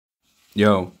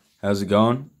Yo, how's it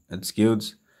going? It's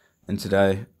Guilds, and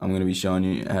today I'm going to be showing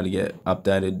you how to get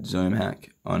updated Zoom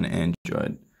hack on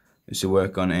Android. This will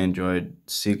work on Android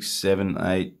 6, 7,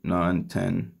 8, 9,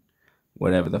 10,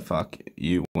 whatever the fuck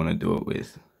you want to do it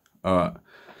with. Alright,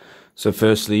 so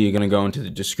firstly you're going to go into the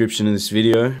description of this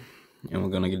video, and we're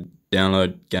going to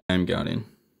download Game Guardian.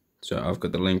 So I've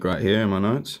got the link right here in my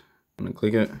notes. I'm going to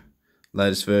click it.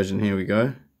 Latest version, here we go.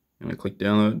 I'm going to click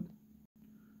download.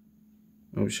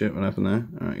 Oh shit, what happened there?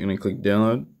 Alright, you're gonna click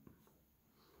download.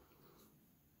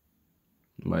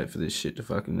 Wait for this shit to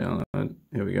fucking download.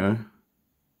 Here we go.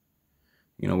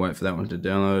 You're gonna wait for that one to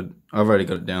download. I've already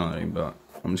got it downloading, but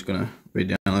I'm just gonna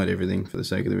re-download everything for the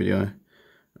sake of the video.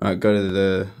 Alright, go to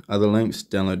the other links,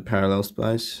 download Parallel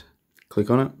Space. Click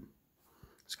on it.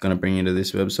 It's gonna bring you to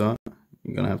this website.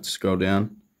 You're gonna have to scroll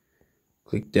down.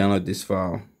 Click download this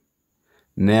file.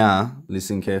 Now,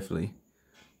 listen carefully.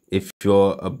 If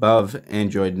you're above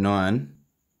Android 9,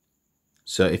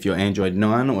 so if you're Android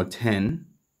 9 or 10,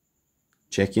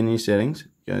 check in your settings,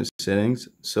 go to settings,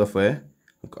 software.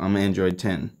 Look, I'm Android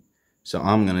 10, so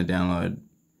I'm going to download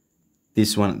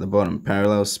this one at the bottom,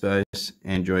 Parallel Space,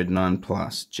 Android 9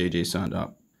 Plus, GG signed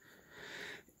up.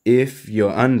 If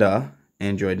you're under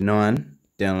Android 9,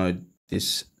 download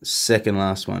this second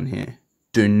last one here.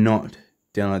 Do not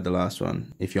download the last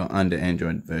one if you're under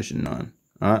Android version 9.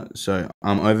 Alright, so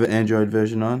I'm over Android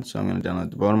version 9, so I'm going to download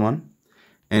the bottom one.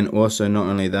 And also, not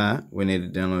only that, we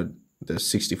need to download the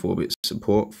 64-bit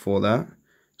support for that.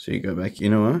 So you go back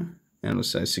anywhere, and it'll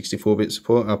say 64-bit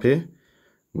support up here.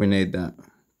 We need that.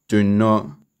 Do not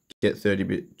get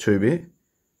 30-bit, 2-bit.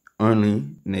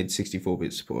 Only need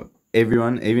 64-bit support.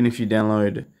 Everyone, even if you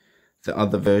download the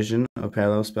other version of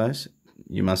Parallel Space,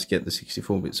 you must get the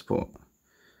 64-bit support.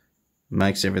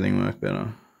 Makes everything work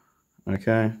better.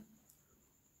 Okay.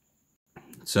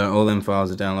 So all them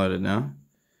files are downloaded now.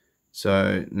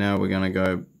 So now we're going to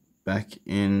go back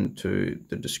into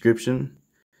the description,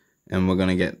 and we're going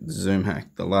to get the Zoom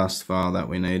hack, the last file that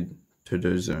we need to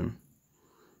do Zoom.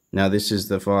 Now this is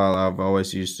the file I've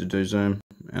always used to do Zoom,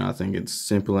 and I think it's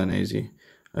simple and easy.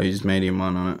 I use Medium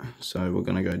 1 on it. So we're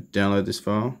going to go download this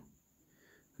file.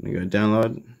 I'm going to go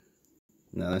download.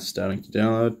 Now that's starting to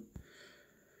download.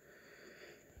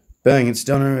 Bang, it's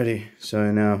done already.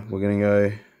 So now we're going to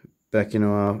go back into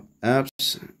our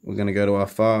apps. We're going to go to our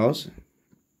files,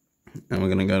 and we're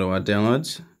going to go to our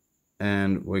downloads,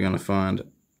 and we're going to find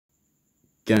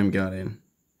Game Guardian.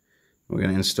 We're going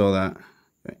to install that.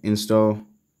 Install.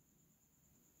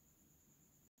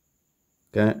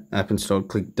 Okay, app installed.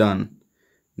 Click done.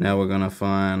 Now we're going to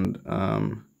find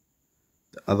the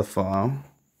other file.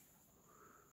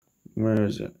 Where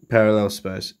is it? Parallel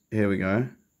Space. Here we go.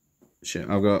 Shit,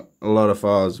 I've got a lot of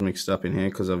files mixed up in here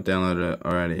because I've downloaded it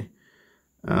already.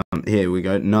 Here we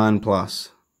go, 9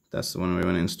 Plus. That's the one we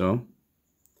want to install.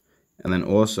 And then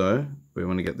also, we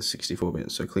want to get the 64-bit.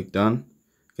 So click done,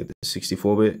 get the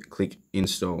 64-bit, click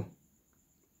install.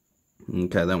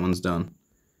 Okay, that one's done.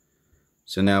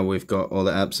 So now we've got all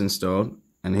the apps installed,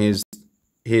 and here's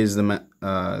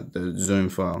the Zoom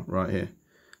file right here.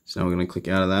 So now we're going to click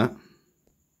out of that.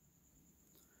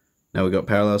 Now we've got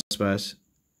Parallel Space,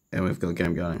 and we've got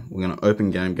Game Guardian. We're going to open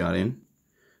Game Guardian.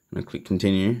 I'm going to click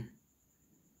continue.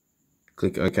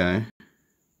 Click OK.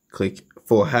 Click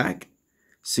for hack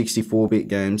 64-bit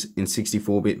games in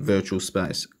 64-bit virtual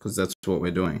space, because that's what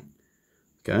we're doing.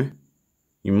 Okay?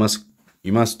 You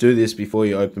must do this before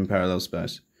you open Parallel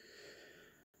Space.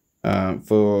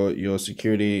 For your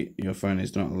security, your phone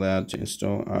is not allowed to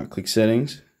install. Alright, click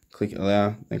settings, click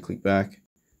allow, then click back,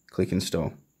 click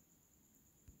install.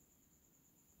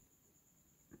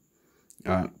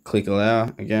 Alright, click allow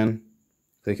again,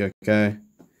 click OK,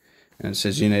 and it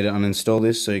says you need to uninstall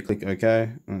this, so you click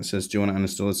OK, and it says do you want to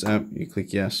uninstall this app, you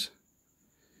click yes.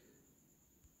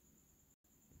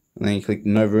 And then you click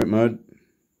no root mode,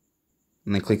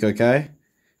 and then click OK.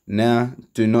 Now,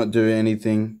 do not do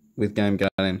anything with Game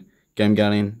Guardian. Game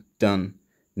Guardian, done.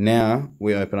 Now,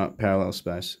 we open up Parallel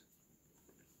Space.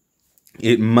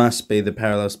 It must be the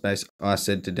Parallel Space I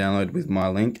said to download with my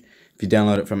link. If you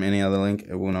download it from any other link,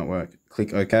 it will not work.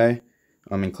 Click OK.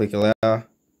 Click allow,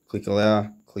 click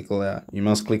allow, click allow. You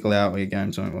must click allow or your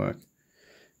games won't work.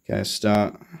 Okay,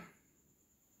 start.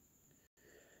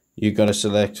 You've got to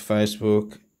select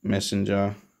Facebook,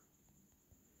 Messenger,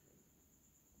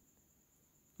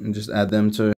 and just add them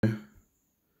to.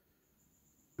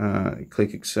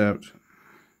 Click accept.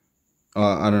 Oh,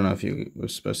 I don't know if you were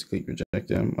supposed to click reject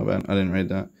them. My bad, I didn't read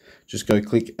that. Just go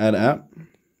click add app,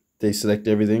 deselect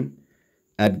everything,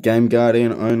 add Game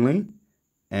Guardian only,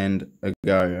 and a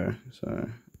go. So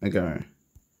a go.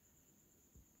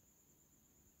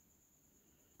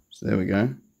 So there we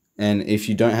go. And if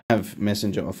you don't have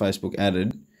Messenger or Facebook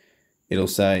added, it'll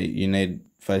say you need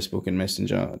Facebook and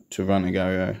Messenger to run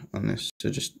Agario on this. So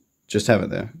just have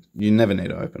it there. You never need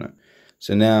to open it.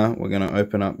 So now we're going to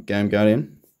open up Game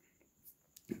Guardian.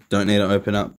 Don't need to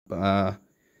open up the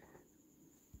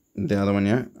other one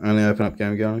yet. Only open up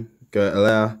Game Guardian. Go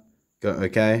allow, go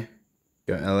OK,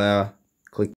 go allow,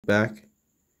 click back,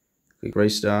 click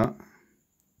restart.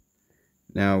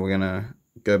 Now we're going to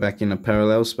go back into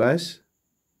parallel space.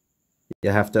 You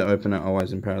have to open it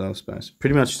always in parallel space.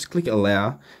 Pretty much just click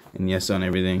allow and yes on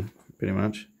everything, pretty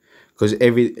much. Because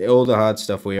all the hard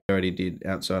stuff we already did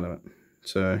outside of it.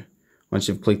 So once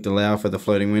you've clicked allow for the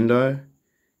floating window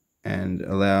and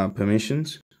allow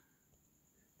permissions,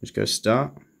 just go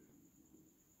start.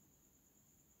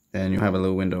 And you'll have a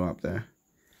little window up there.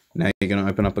 Now you're going to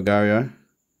open up Agario.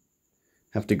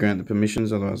 Have to grant the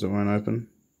permissions, otherwise it won't open.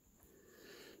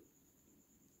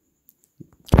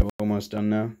 Okay, we're almost done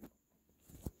now.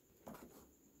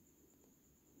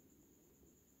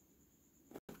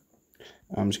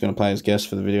 I'm just going to play as guest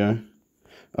for the video.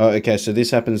 Oh, okay, so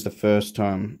this happens the first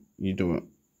time you do it.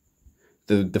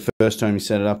 The first time you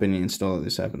set it up and you install it,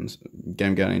 this happens.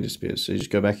 Game Guardian disappears. So you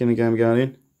just go back into Game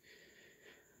Guardian.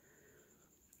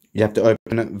 You have to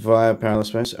open it via parallel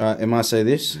space. It might say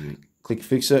this. Click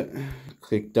fix it.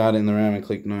 Click data in the RAM and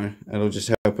click no. It'll just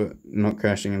help it not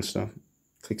crashing and stuff.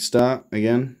 Click start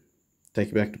again. Take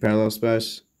you back to parallel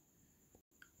space.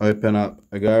 Open up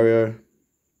Agario.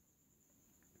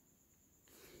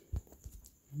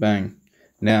 Bang.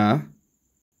 Now,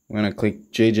 we're going to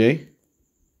click GG.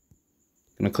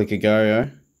 Going to click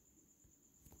Agario.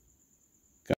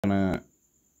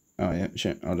 Oh yeah,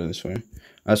 shit, I'll do this for you.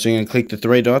 So you're going to click the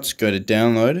three dots, go to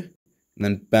download, and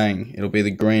then bang, it'll be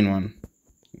the green one.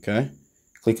 Okay?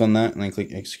 Click on that and then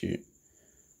click execute.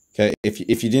 Okay, if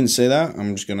you didn't see that,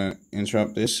 I'm just going to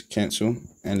interrupt this, cancel,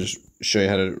 and just show you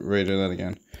how to redo that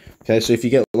again. Okay, so if you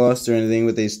get lost or anything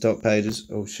with these top pages,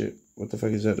 oh shit, what the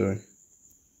fuck is that doing?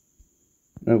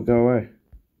 No, go away.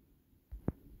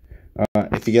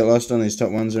 Alright, if you get lost on these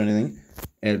top ones or anything,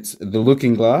 it's the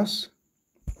looking glass,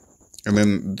 and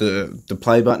then the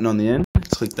play button on the end.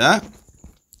 Click that.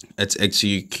 It's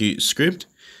execute script.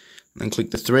 Then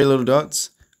click the three little dots.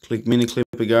 Click mini clip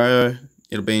Agario.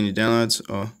 It'll be in your downloads.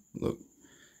 Oh, look.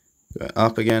 Go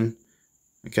up again.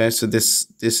 Okay, so this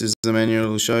is the menu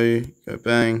it'll show you. Go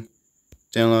bang.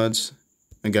 Downloads.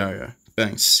 Agario.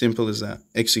 Bang. Simple as that.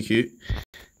 Execute.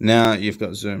 Now you've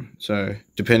got zoom. So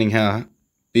depending how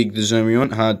big the zoom you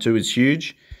want, hard 2 is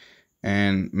huge,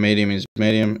 and medium is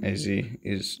medium, easy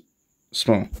is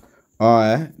small.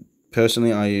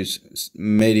 Personally, I use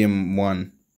medium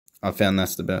 1. I found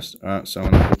that's the best. Alright, so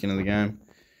I'm going to click into the game,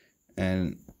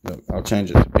 and look, I'll change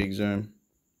it to big zoom.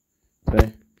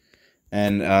 Okay,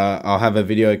 and I'll have a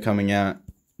video coming out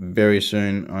very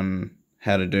soon on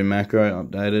how to do macro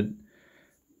updated.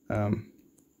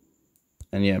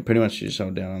 And yeah, pretty much you just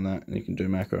hold down on that and you can do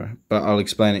macro. But I'll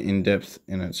explain it in depth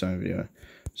in its own video.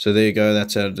 So there you go,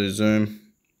 that's how to do zoom.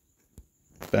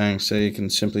 Bang, so you can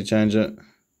simply change it.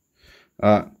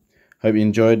 Hope you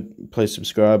enjoyed. Please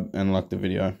subscribe and like the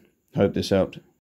video. Hope this helped.